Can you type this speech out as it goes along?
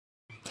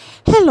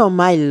Hello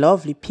my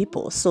lovely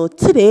people. So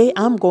today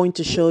I'm going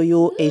to show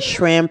you a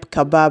shrimp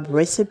kebab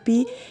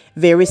recipe.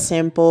 Very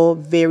simple,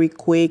 very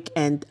quick,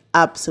 and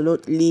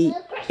absolutely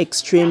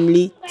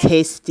extremely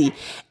tasty.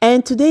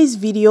 And today's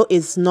video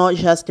is not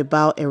just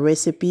about a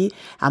recipe.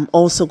 I'm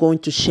also going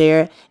to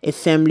share a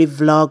family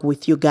vlog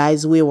with you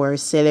guys. We were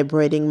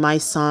celebrating my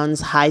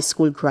son's high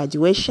school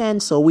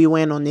graduation, so we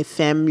went on a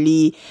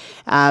family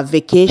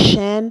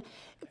vacation.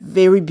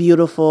 Very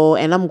beautiful,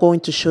 and I'm going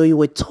to show you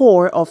a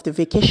tour of the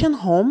vacation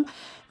home.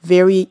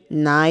 Very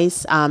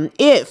nice.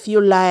 If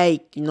you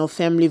like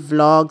family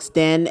vlogs,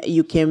 then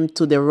you came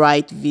to the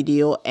right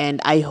video,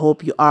 and I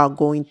hope you are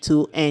going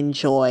to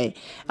enjoy.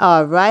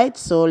 All right,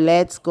 so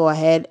let's go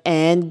ahead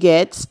and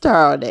get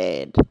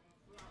started.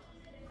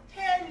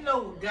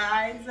 Hello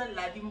guys,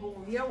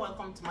 Ladimbo here.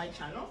 Welcome to my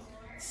channel.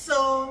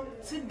 So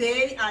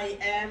today I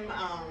am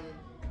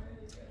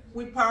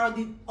we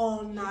partied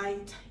all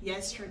night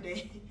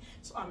yesterday.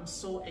 So I'm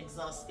so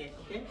exhausted.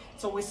 Okay,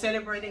 so we're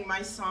celebrating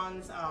my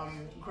son's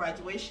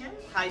graduation,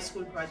 high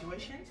school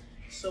graduation.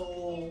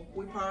 So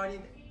we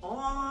partied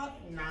all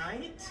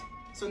night.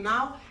 So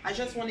now I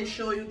just want to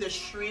show you the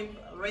shrimp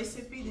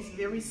recipe, this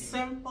very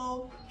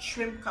simple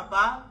shrimp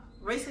kebab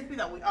recipe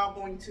that we are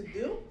going to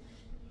do.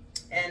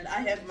 And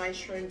I have my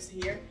shrimps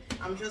here.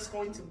 I'm just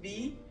going to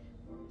be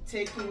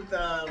taking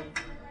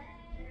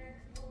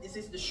this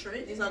is the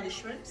shrimp, these are the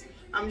shrimps.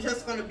 I'm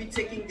just going to be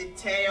taking the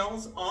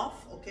tails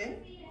off, okay?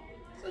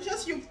 So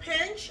just you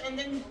pinch and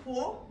then you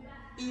pull,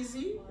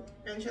 easy,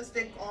 and just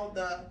take all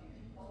the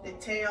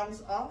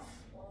tails off.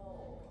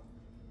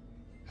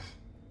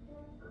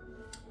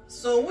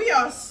 So we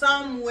are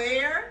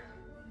somewhere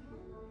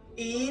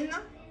in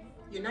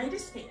United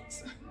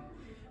States.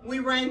 We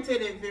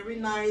rented a very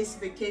nice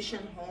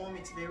vacation home.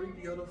 It's very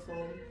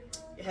beautiful.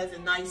 It has a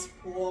nice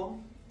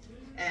pool.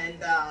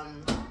 And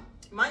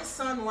my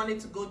son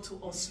wanted to go to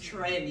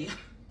Australia.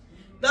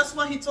 That's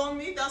what he told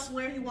me. That's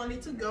where he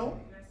wanted to go.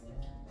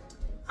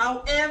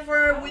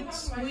 However, with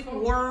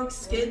work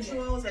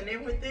schedules and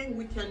everything,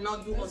 we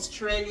cannot do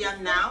Australia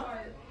now.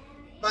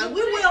 But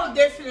we will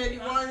definitely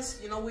once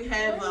we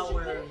have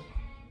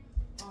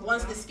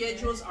once the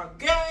schedules are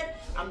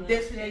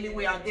good.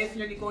 We are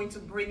definitely going to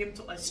bring him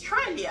to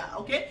Australia,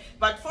 okay?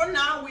 But for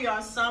now, we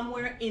are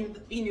somewhere in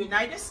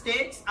United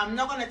States. I'm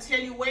not gonna tell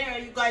you where.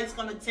 You guys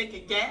gonna take a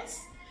guess,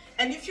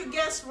 and if you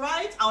guess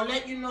right, I'll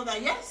let you know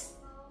that yes,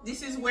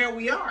 this is where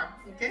we are,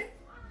 okay?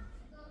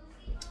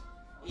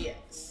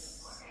 Yes.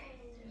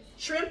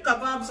 Shrimp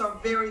kebabs are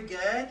very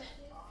good.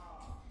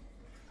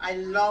 I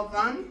love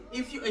them.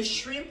 If you're a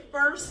shrimp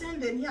person,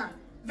 then yeah,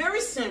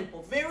 very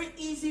simple, very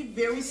easy,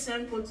 very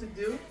simple to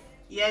do,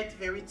 yet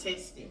very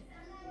tasty.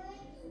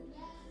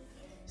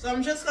 So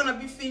I'm just gonna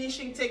be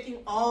finishing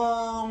taking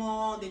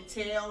all the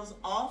tails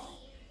off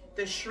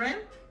the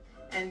shrimp,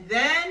 and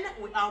then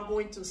we are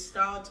going to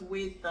start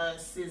with the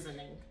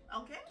seasoning,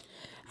 okay?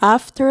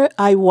 After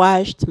I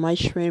washed my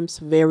shrimps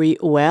very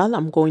well,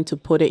 I'm going to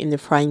put it in the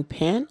frying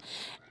pan.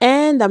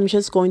 And I'm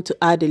just going to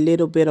add a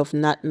little bit of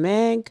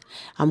nutmeg.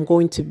 I'm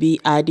going to be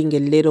adding a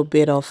little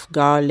bit of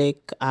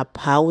garlic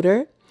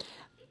powder.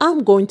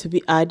 I'm going to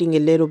be adding a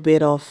little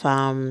bit of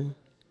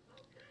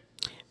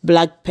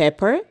black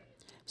pepper.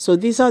 So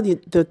these are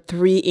the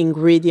three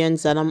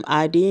ingredients that I'm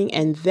adding.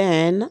 And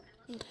then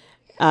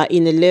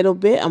in a little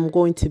bit, I'm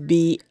going to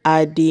be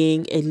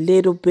adding a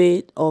little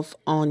bit of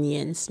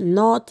onions,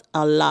 not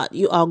a lot.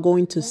 You are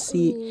going to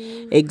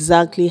see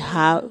exactly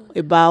how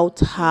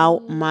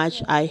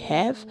much I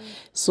have.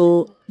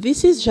 So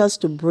this is just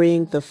to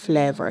bring the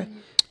flavor.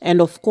 And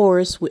of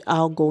course, we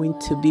are going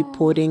to be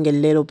putting a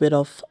little bit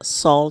of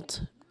salt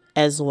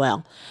as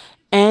well.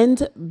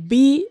 And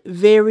be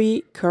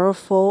very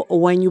careful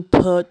when you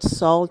put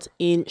salt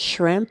in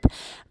shrimp,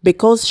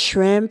 because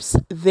shrimps,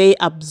 they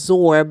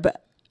absorb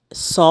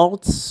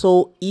salt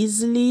so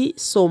easily,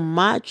 so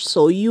much,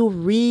 so you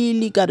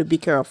really got to be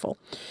careful.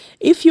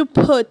 If you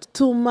put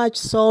too much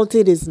salt,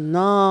 it is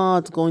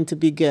not going to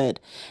be good.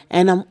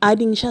 And I'm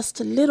adding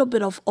just a little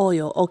bit of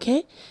oil,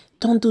 okay?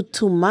 Don't do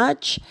too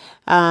much,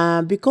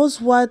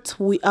 because what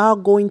we are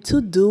going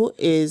to do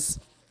is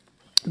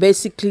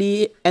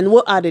basically, and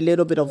we'll add a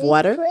little bit of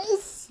water.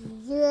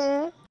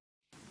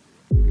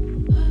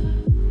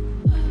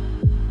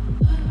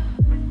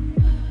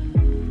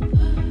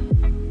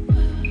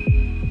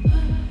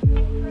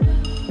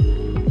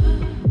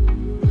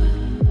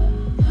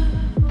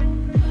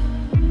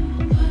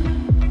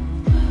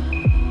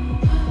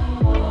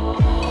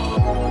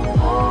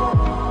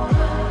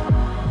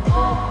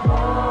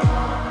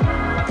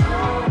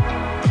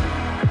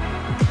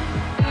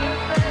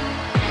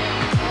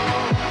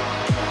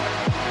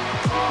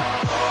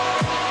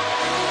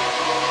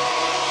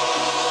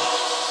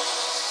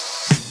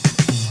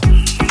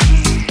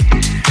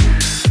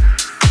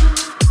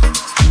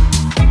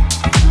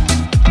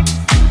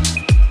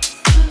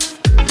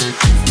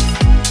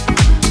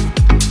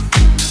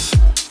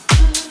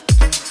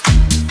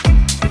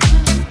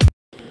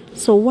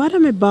 So what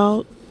I'm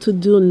about to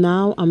do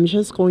now, I'm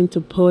just going to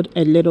put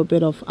a little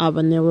bit of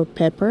habanero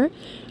pepper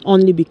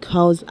only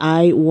because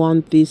I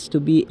want this to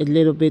be a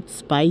little bit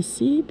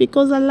spicy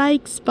because I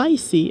like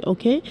spicy.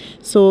 Okay,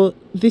 so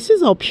this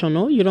is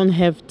optional, you don't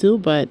have to,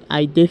 but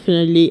I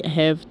definitely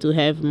have to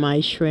have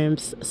my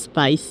shrimps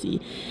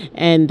spicy.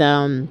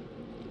 And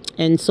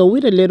so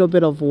with a little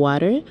bit of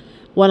water,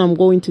 what I'm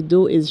going to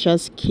do is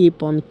just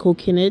keep on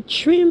cooking it.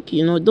 Shrimp,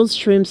 those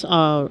shrimps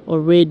are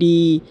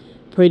already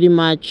pretty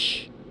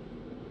much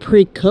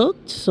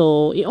pre-cooked,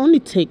 so it only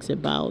takes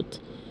about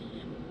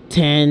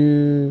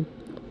 10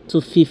 to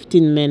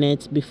 15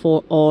 minutes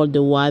before all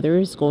the water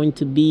is going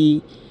to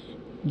be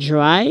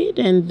dried,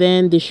 and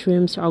then the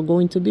shrimps are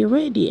going to be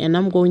ready. And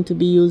I'm going to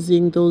be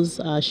using those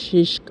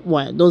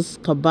those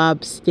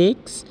kebab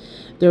sticks.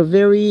 They're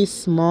very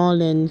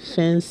small and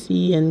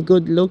fancy and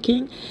good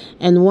looking.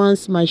 And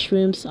once my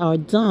shrimps are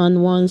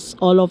done, once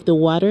all of the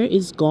water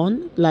is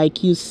gone,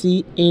 like you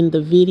see in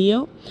the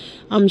video,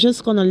 I'm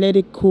just gonna let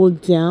it cool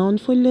down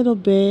for a little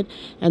bit.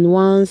 And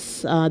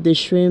once the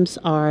shrimps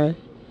are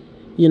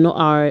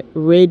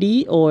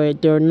ready, or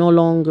they're no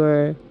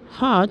longer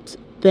hot,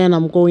 then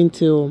I'm going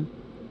to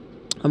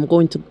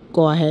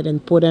go ahead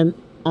and put them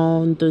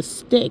on the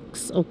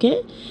sticks.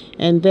 Okay,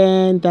 and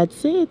then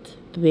that's it,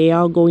 they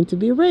are going to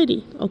be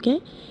ready. Okay,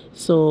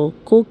 so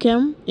cook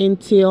them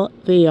until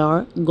they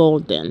are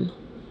golden.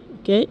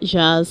 Okay,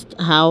 just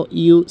how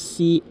you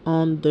see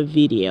on the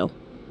video.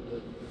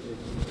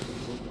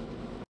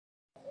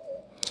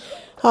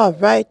 All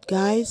right,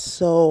 guys,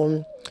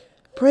 so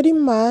pretty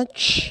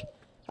much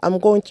I'm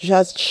going to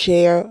just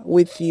share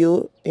with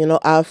you,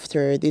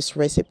 after this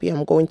recipe,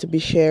 I'm going to be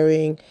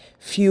sharing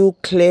few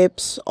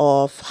clips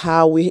of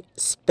how we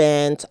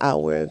spent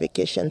our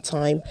vacation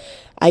time.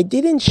 I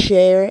didn't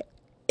share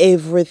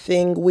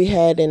everything. We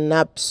had an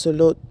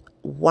absolute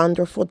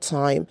wonderful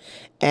time,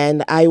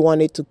 and I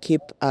wanted to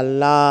keep a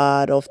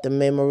lot of the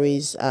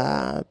memories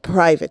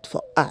private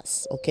for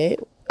us. Okay,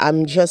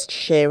 I'm just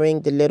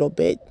sharing the little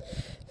bit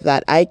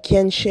that I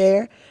can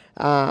share.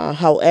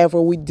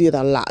 However, we did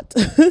a lot.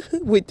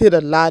 We did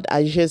a lot.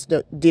 I just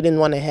didn't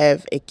want to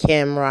have a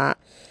camera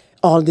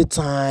all the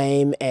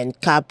time and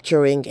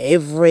capturing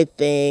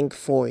everything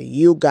for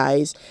you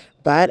guys,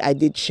 but I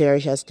did share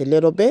just a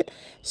little bit.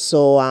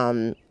 So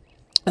I'm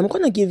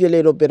gonna give you a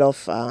little bit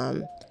of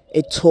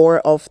a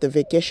tour of the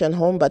vacation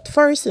home, but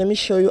first let me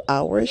show you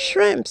our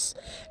shrimps.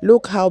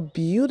 Look how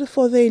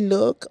beautiful they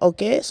look.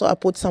 Okay, so I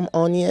put some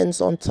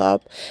onions on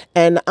top,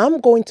 and I'm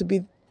going to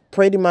be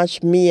pretty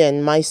much, me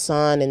and my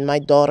son and my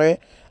daughter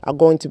are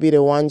going to be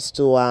the ones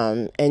to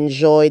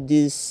enjoy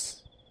this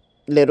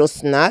little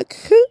snack.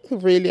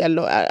 Really,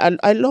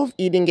 I love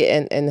eating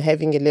it, and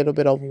having a little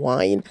bit of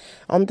wine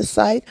on the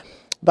side,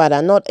 but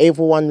not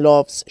everyone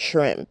loves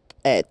shrimp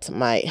at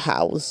my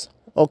house.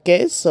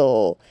 Okay,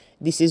 so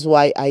this is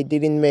why I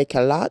didn't make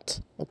a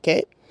lot.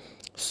 Okay,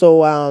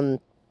 so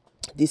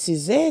this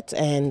is it,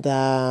 and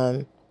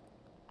I'm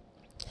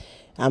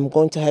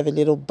going to have a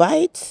little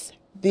bite.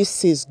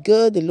 This is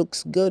good. It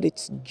looks good.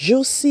 It's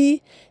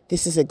juicy.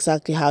 This is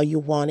exactly how you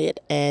want it.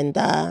 And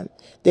the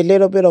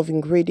little bit of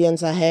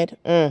ingredients I had,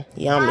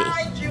 yummy.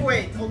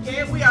 Graduate,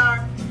 okay? We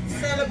are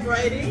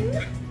celebrating.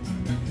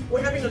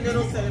 We're having a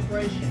little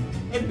celebration,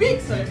 a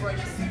big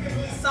celebration,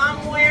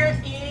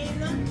 somewhere in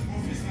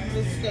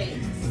the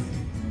States.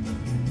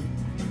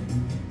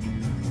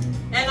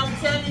 And I'm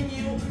telling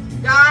you,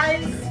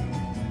 guys,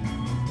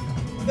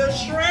 the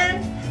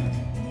shrimp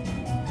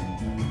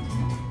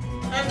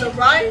and the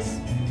rice.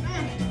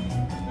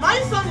 My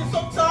son is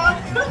so tall.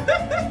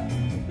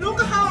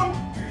 Look how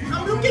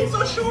I'm looking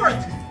so short.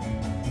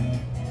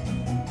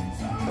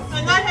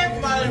 And I have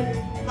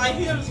my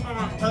heels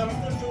on, but I'm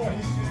so short.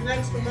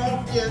 Next to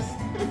MORPHEUS.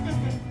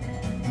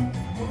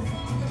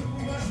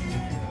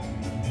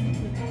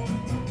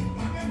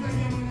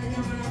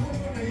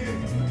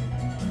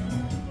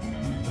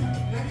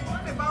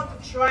 I'm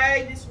about to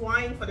try this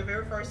wine for the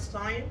very first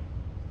time.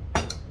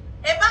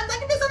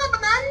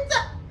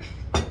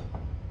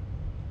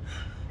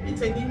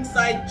 It's an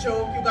inside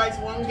joke, you guys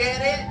won't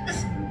get it.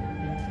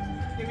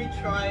 Let me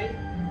try it.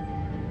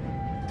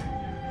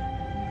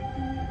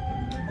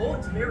 Oh,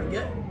 it's very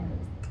good.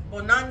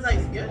 Bonanza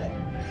is good.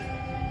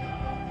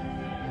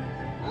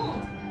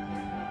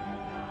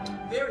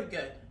 Very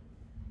good.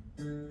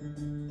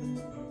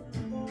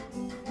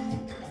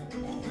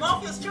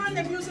 MORPHEUS, turn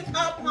the music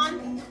up,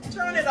 hon.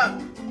 Turn it up.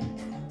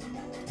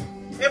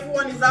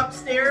 Everyone is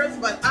upstairs,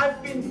 but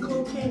I've been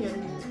cooking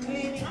and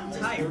cleaning. I'm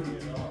tired.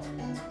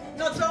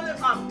 No, turn it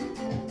up.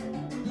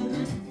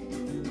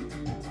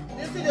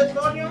 You see the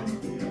volume?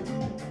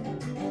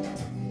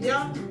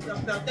 Yeah?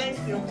 Thank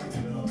you.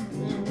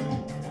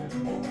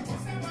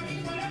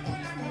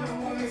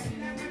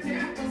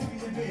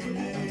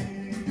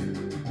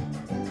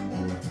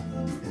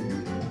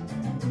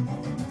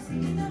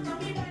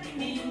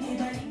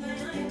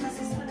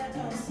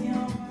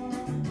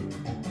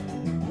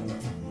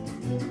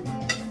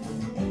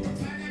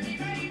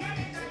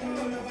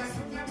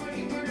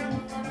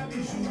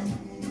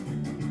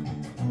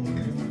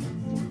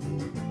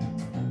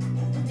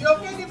 You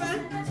okay, Given?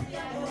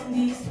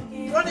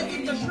 You want to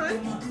eat the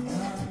shrimp?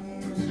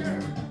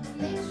 Sure.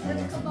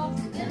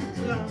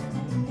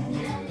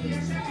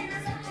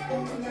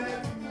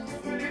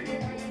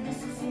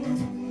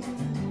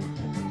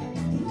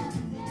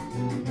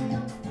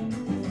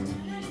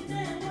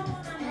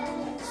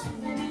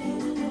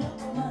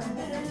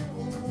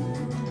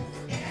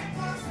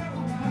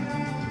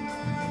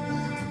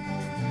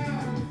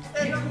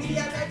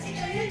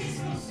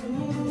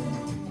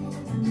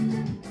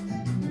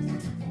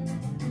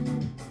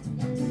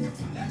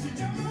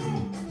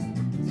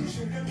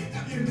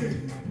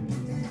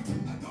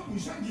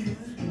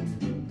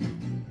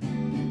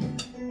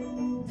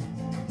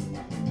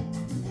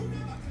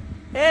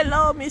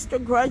 Hello,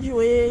 Mr.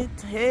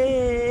 Graduate.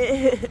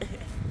 Hey.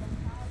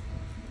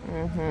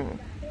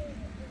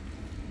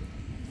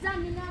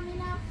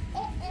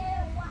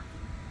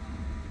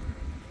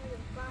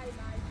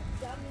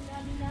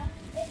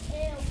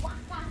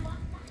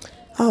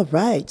 All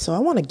right, so I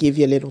want to give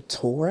you a little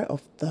tour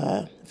of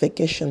the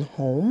vacation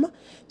home.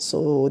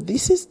 So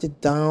this is the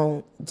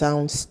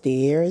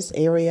downstairs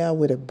area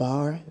with a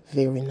bar.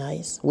 Very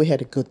nice. We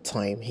had a good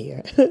time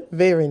here.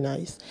 Very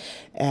nice.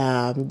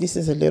 This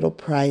is a little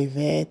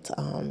private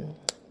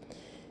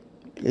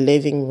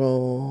living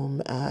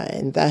room,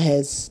 and that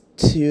has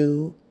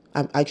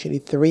actually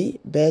three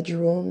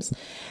bedrooms.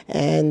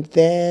 And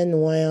then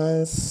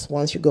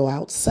once you go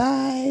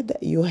outside,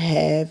 you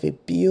have a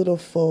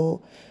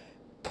beautiful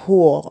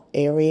pool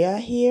area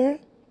here.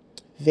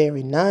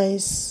 Very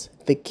nice.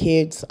 The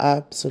kids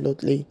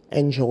absolutely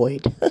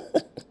enjoyed.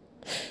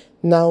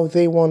 Now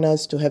they want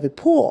us to have a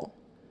pool,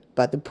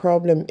 but the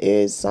problem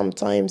is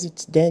sometimes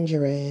it's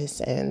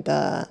dangerous, and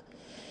the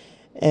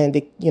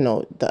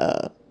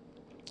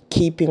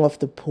keeping of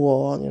the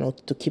pool,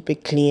 to keep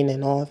it clean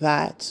and all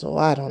that. So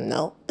I don't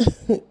know.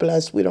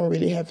 Plus, we don't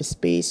really have a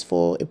space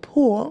for a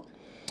pool.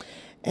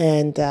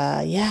 And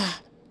yeah,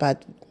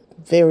 but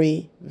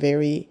very,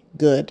 very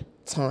good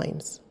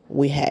times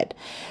we had.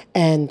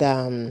 And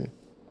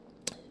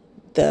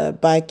the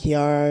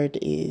backyard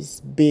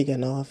is big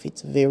enough.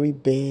 It's very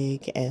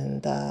big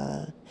and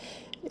a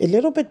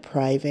little bit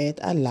private.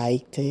 I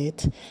liked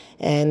it.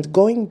 And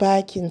going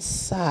back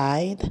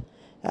inside,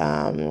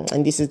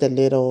 and this is the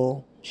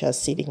little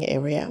just sitting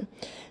area.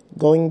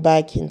 Going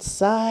back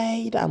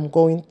inside, I'm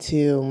going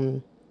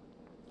to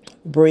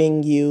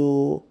bring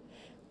you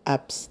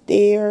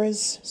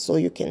upstairs so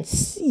you can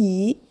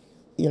see,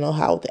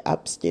 how the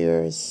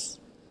upstairs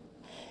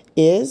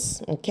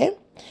is. Okay,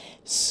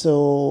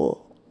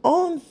 so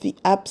on the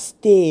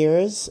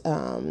upstairs,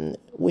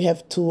 we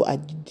have two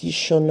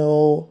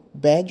additional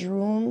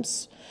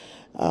bedrooms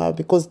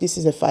because this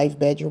is a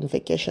 5-bedroom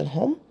vacation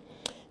home.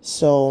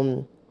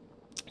 So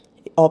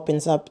it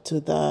opens up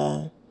to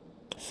the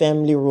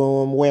family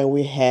room where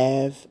we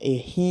have a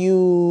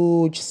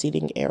huge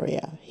sitting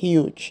area,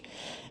 huge,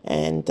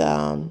 and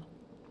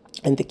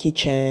the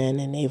kitchen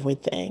and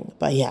everything.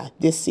 But yeah,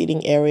 this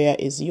sitting area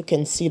is, you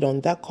can sit on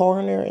that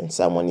corner and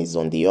someone is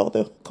on the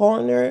other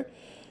corner.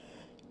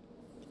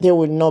 They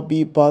will not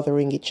be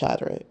bothering each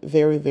other.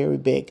 Very, very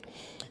big.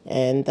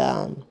 And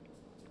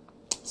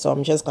so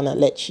I'm just gonna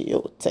let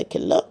you take a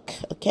look.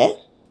 Okay,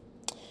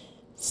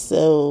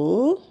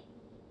 so,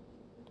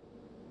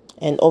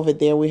 and over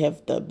there we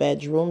have the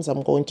bedrooms.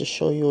 I'm going to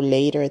show you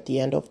later at the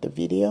end of the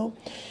video.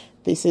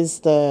 This is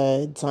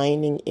the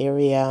dining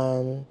area,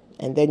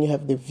 and then you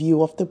have the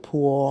view of the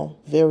pool.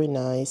 Very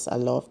nice. I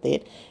loved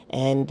it.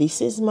 And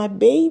this is my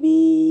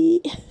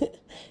baby.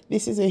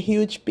 This is a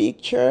huge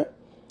picture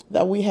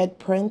that we had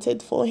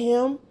printed for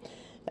him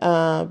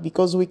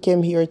because we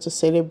came here to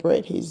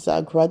celebrate his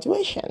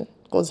graduation,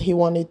 because he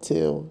wanted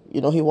to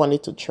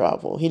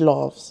travel. He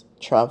loves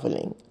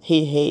traveling.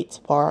 He hates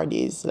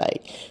parties.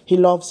 Like, he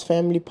loves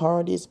family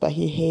parties, but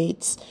he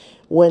hates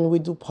when we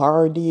do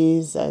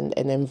parties and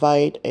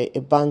invite a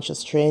bunch of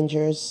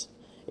strangers.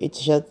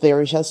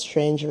 They're just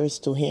strangers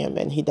to him,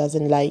 and he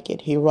doesn't like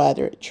it. He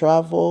rather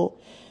travel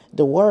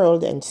the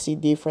world and see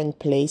different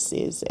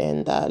places.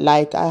 And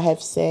like I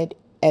have said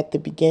at the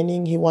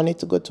beginning, he wanted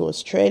to go to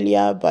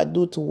Australia, but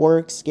due to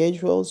work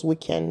schedules, we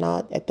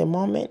cannot at the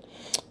moment.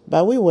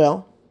 But we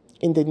will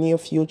in the near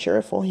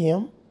future for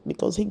him,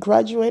 because he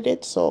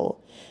graduated. So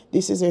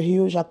this is a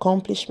huge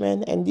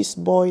accomplishment, and this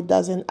boy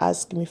doesn't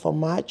ask me for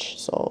much.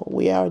 So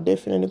we are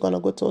definitely going to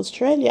go to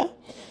Australia.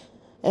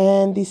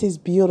 And this is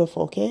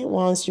beautiful, okay?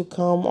 Once you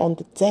come on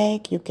the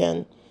deck, you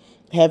can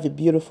have a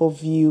beautiful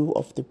view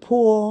of the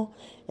pool.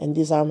 And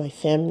these are my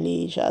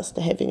family just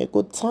having a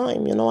good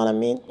time, you know what I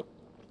mean?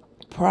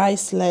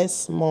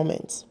 Priceless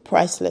moments,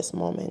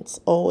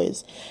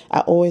 always. I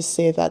always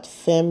say that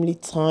family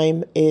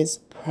time is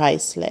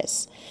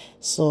priceless.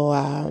 So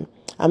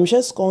I'm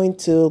just going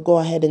to go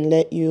ahead and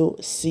let you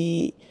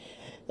see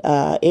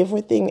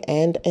everything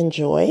and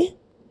enjoy.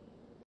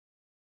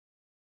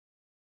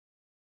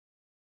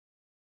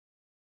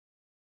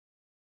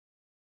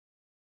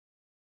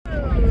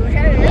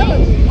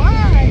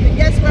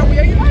 Guess where we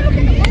are?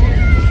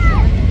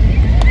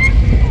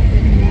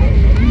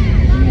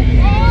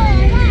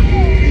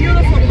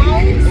 Beautiful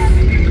boats.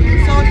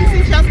 So this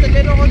is just a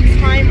little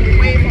time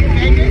away from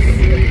Vegas.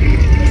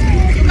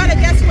 You gotta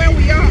guess where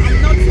we are.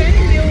 I'm not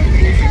telling you.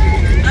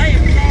 I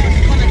am not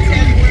gonna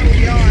tell you where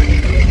we are.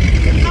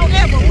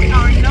 However, we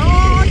are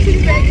not in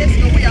Vegas,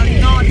 but we are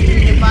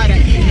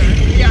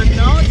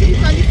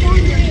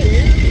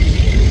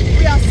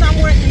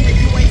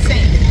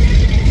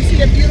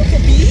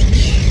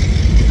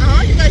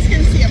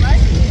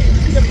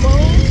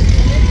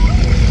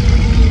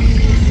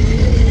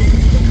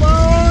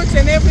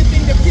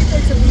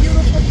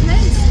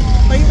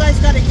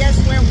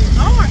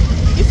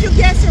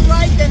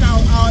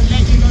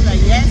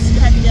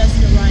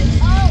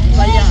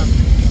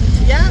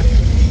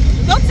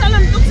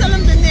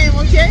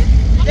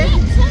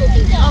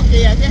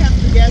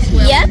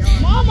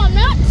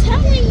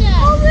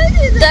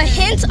The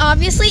hint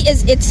obviously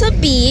is it's a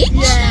beach.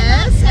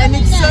 Yes, and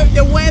it's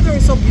the weather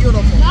is so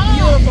beautiful.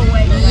 Beautiful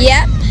weather.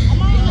 Yep.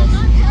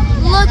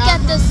 Look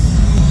at this.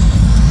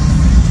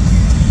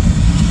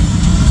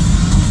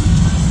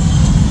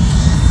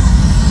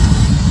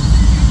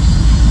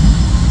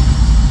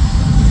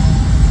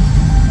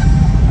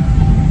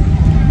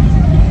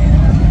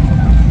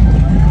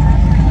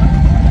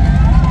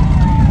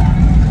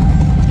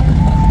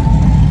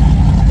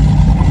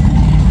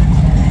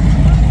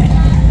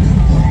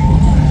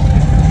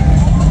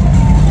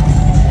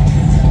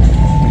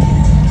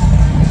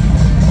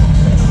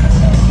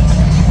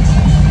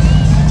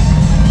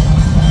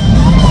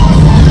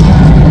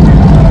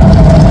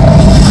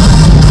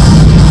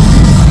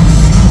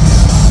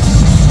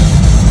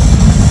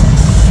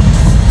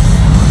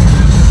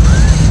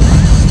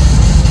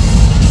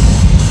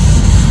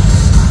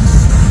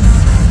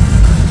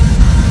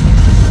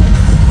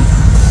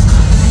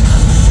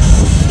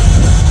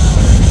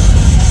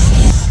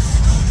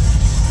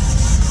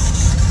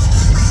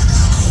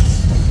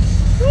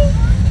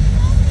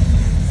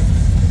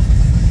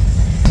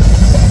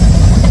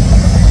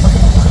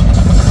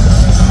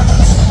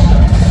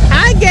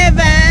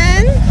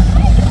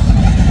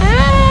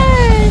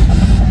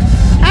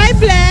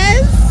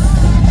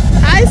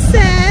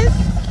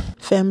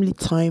 Family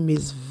time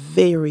is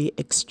very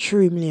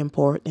extremely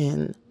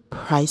important,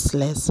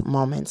 priceless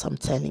moments, I'm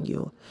telling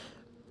you.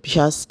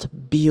 Just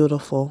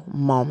beautiful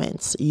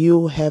moments.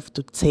 You have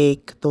to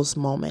take those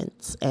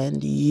moments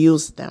and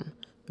use them.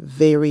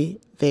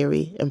 Very,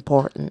 very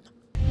important.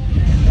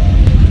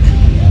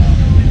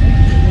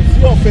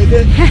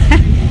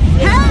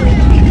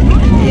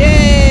 Yeah.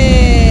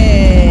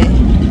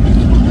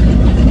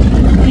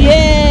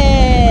 Yeah.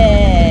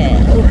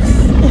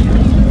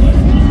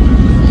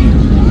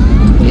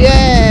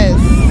 Yes.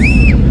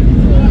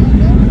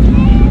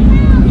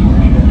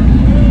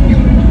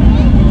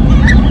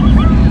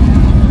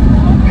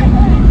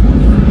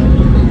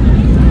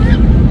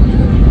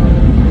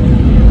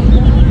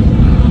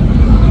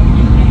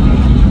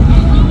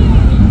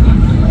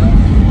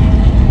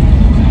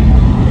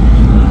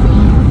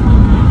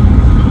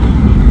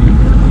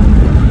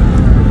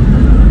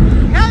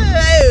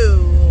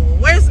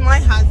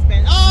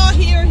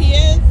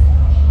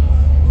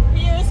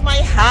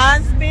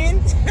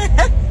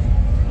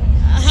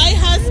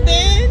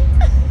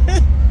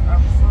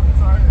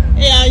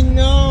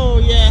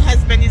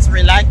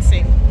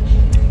 Relaxing.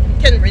 You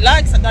can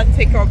relax. I gotta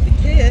take care of the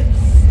kids.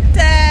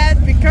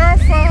 Dad, be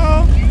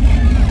careful.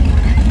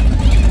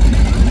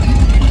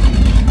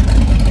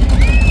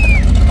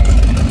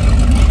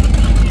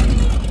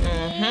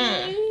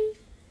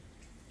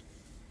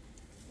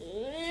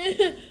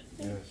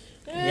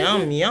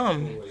 Yum,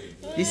 yum.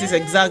 This is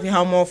exactly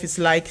how Morpheus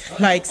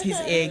likes his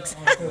eggs.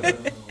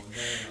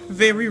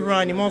 Very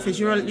runny. Morpheus,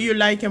 you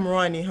like him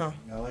runny, huh?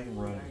 I like him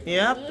runny.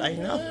 Yep, I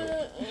know.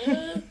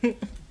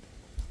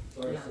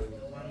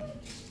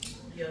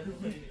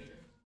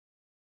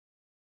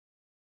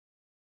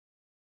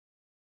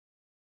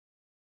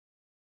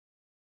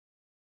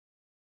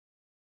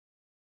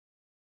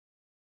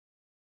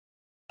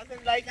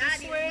 Doesn't like to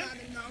swim.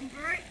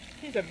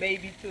 He's a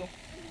baby too.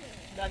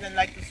 Doesn't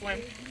like to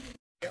swim.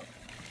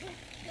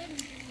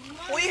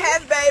 We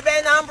have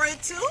baby number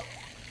 2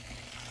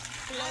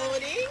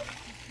 floating.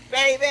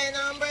 Baby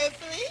number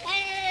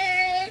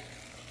 3.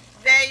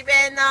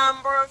 Baby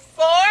number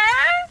 4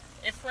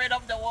 afraid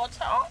of the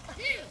water.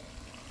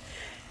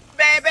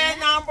 Baby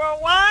number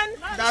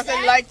 1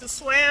 doesn't like to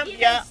swim.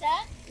 Yeah.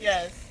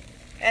 Yes.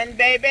 And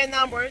baby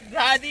number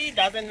Daddy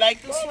doesn't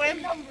like to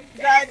swim.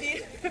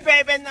 Daddy,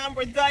 baby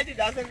number Daddy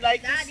doesn't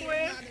like to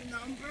swim.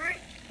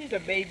 He's a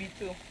baby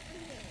too.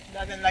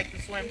 Doesn't like to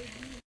swim.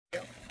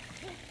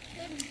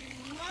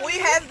 We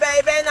have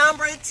baby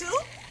number 2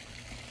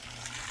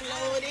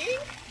 floating.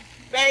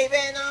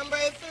 Baby number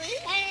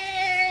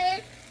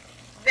 3.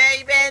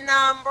 Baby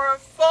number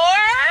 4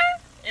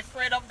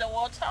 afraid of the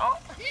water.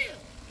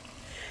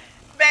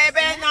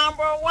 Baby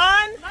number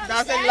 1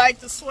 doesn't like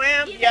to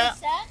swim. Yeah.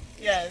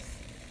 Yes.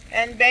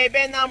 And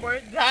baby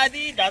number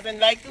Daddy doesn't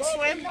like to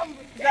swim.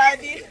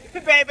 Daddy,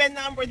 baby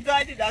number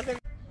Daddy doesn't.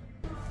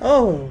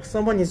 Oh,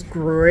 someone is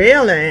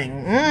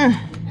grilling.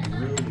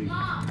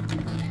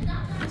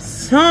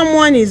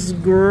 Someone is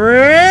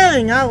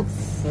grilling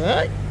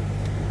outside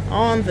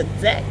on the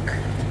deck.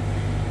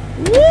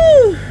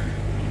 Woo!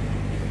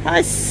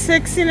 Hi,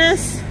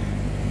 sexiness.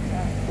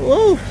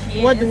 Woo!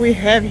 What do we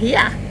have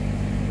here?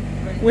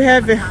 We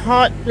have a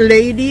hot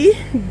lady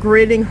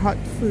grilling hot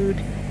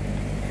food.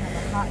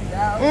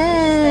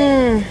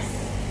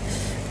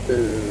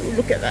 Ooh,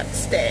 look at that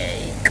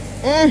steak.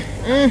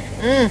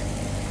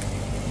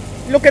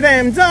 Look at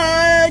them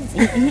dogs.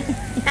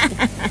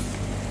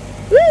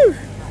 Woo!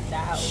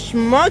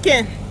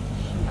 Smoking.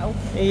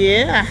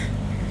 Yeah.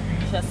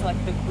 Just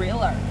like the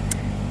griller.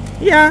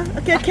 Yeah,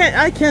 okay,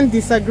 I can't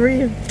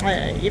disagree,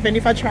 even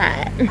if I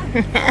try.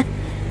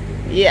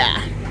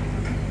 Yeah.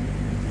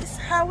 This is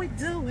how we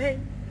do it.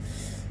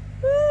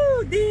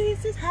 Ooh,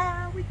 this is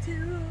how we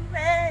do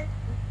it.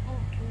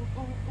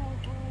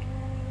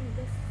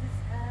 This is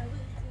how we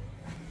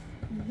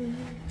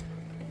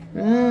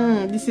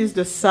This is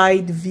the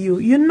side view.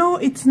 You know,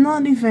 it's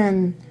not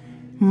even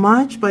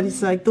much, but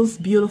it's like those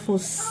beautiful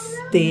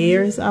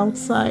stairs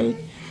outside.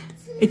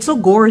 It's so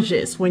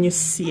gorgeous when you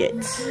see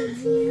it.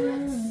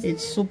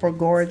 It's super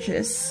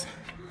gorgeous.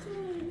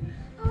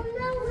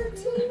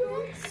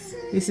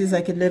 This is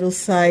like a little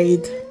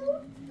side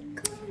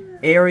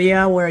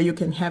area where you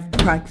can have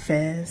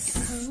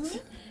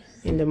breakfast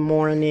in the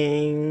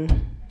morning,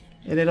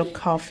 a little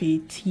coffee,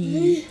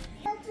 tea.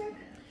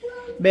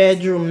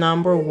 Bedroom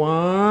number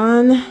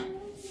 1.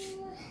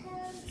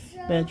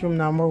 Bedroom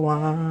number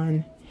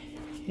 1.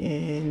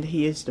 And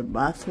here's the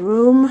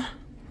bathroom.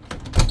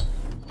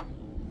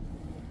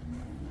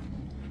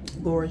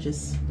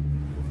 Gorgeous,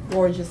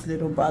 gorgeous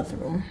little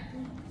bathroom.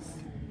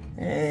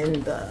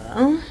 And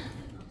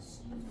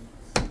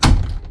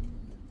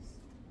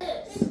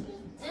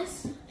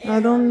I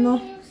don't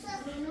know.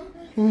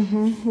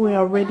 We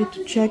are ready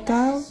to check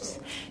out.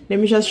 Let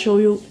me just show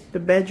you the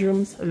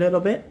bedrooms a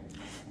little bit.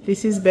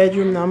 This is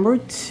bedroom number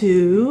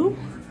 2.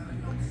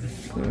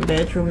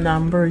 Bedroom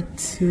number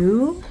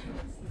 2.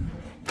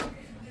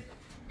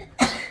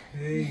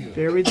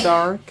 Very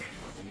dark.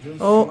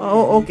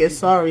 Oh, okay.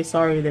 Sorry.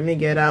 Let me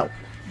get out.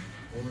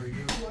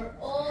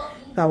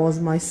 That was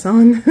my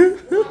son.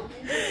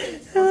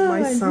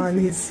 My son,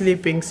 he's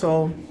sleeping,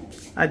 so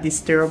I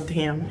disturbed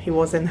him. He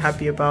wasn't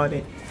happy about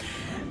it.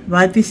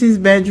 But this is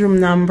bedroom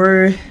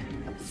number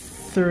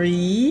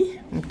 3.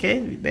 Okay,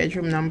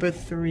 bedroom number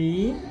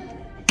 3.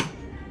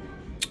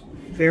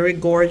 Very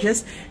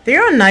gorgeous. They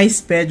are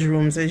nice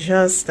bedrooms. It's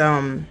just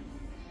the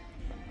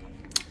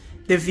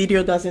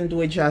video doesn't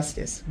do it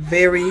justice.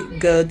 Very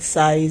good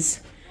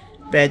size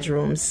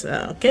bedrooms.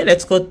 Okay,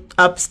 let's go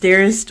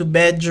upstairs to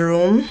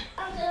bedroom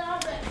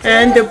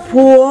and the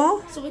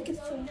pool.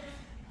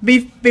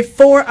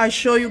 Before I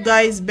show you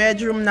guys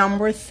bedroom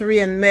number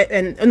 3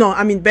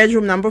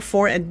 bedroom number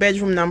 4 and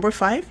bedroom number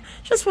 5,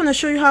 just want to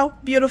show you how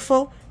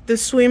beautiful the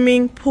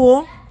swimming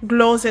pool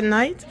glows at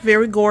night.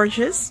 Very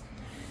gorgeous.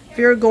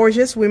 Very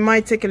gorgeous. We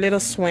might take a little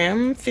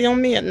swim,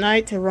 film me at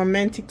night, a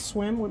romantic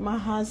swim with my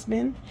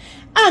husband.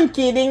 I'm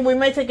kidding. We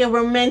might take a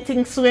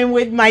romantic swim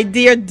with my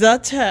dear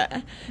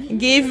daughter.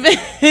 Give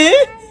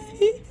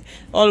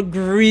all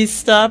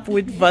greased up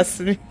with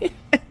Vaseline.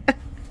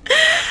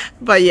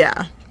 But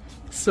yeah,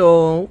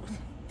 so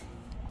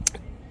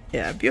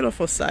yeah,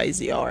 beautiful size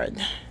yard.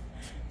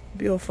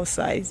 Beautiful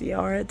size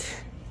yard.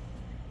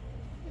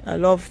 I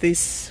love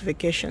this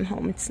vacation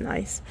home. It's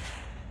nice.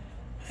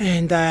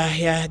 And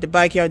yeah, the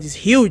backyard is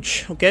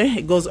huge. Okay,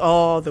 it goes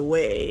all the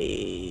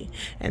way,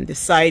 and the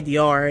side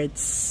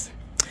yards.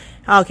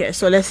 Okay,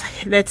 so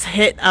let's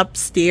head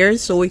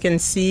upstairs so we can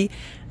see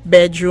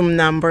bedroom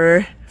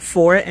number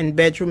 4 and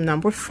bedroom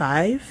number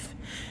 5.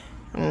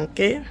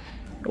 Okay,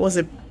 it was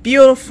a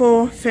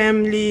beautiful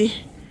family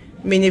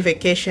mini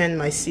vacation.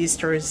 My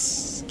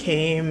sisters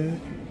came.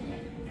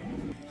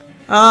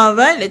 All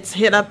right, let's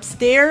head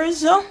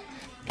upstairs.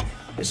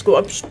 Let's go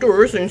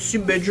upstairs and see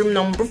bedroom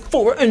number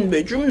 4 and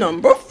bedroom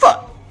number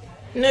 5.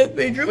 No,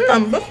 bedroom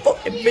number 4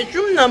 and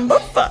bedroom number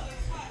 5.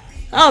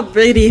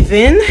 Alrighty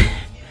then.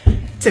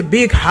 It's a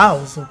big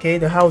house, okay?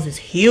 The house is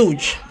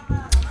huge.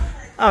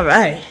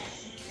 Alright.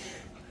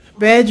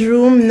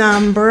 Bedroom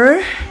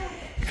number.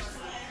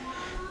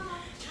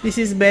 This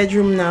is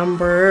bedroom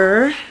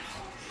number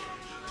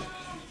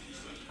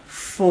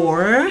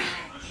 4.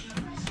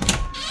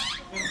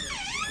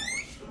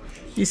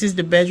 This is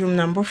the bedroom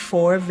number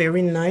 4.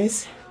 Very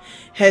nice.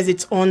 Has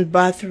its own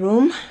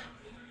bathroom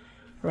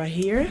right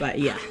here. But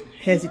yeah,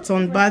 has its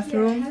own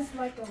bathroom. It has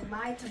like a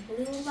light, a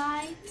blue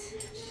light.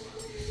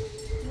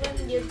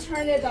 When you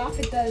turn it off,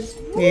 it does.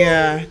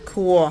 Yeah,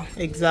 cool.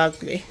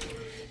 Exactly.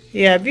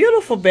 Yeah,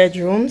 beautiful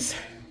bedrooms.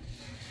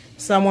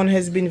 Someone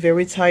has been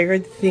very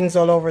tired. Things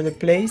all over the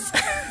place.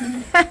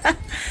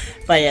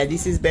 But yeah,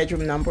 this is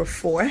bedroom number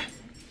 4.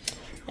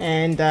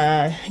 And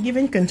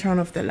even can turn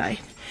off the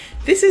light.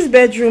 This is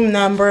bedroom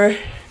number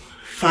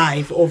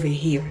 5 over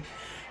here.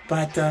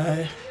 But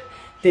the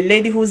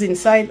lady who's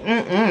inside,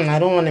 I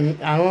don't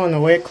want to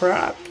wake her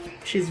up.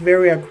 She's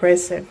very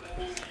aggressive.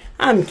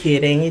 I'm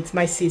kidding. It's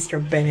my sister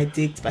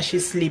Benedict, but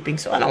she's sleeping,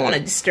 so I don't want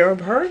to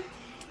disturb her.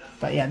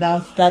 But yeah,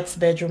 that's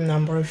bedroom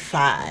number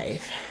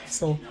 5.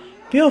 So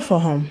beautiful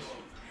home.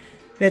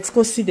 Let's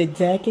go see the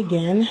deck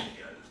again.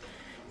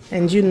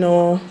 And you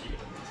know,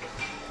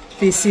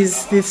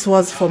 this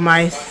was for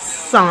my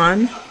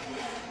son.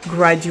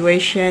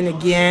 Graduation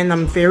again.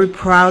 I'm very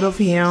proud of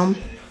him.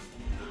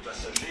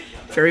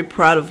 Very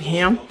proud of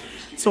him.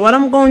 So what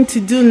I'm going to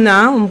do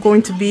now, I'm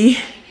going to be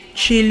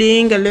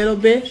chilling a little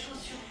bit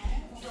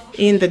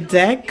in the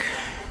deck,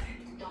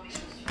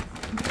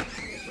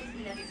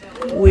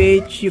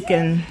 which you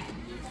can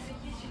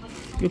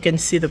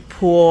see the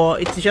pool.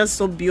 It's just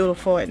so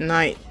beautiful at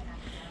night.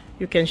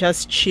 You can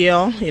just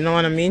chill, you know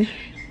what I mean?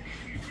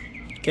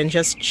 You can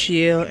just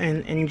chill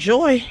and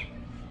enjoy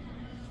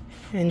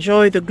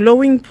the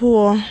glowing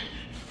pool.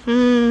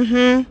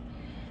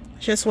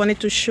 Just wanted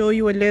to show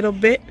you a little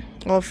bit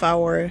of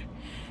our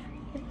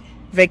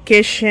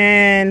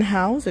vacation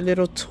house, a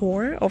little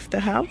tour of the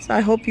house.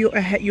 I hope you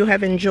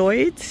have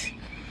enjoyed.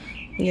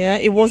 Yeah,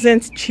 it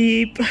wasn't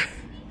cheap.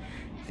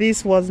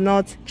 This was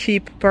not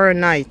cheap per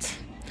night.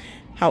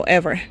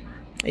 However,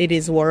 it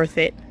is worth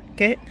it.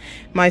 Okay,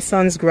 my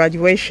son's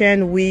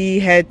graduation, we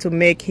had to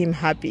make him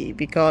happy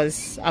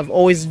because I've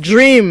always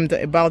dreamed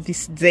about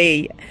this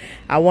day.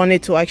 I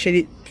wanted to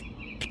actually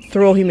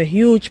throw him a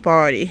huge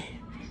party,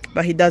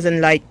 but he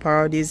doesn't like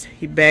parties.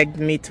 He begged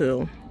me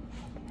to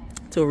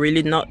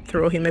really not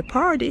throw him a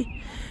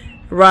party,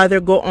 rather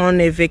go on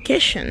a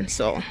vacation.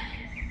 So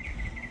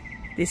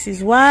this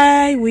is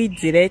why we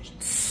did it.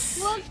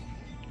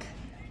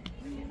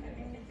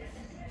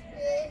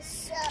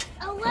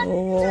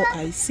 Oh,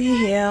 I see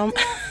him.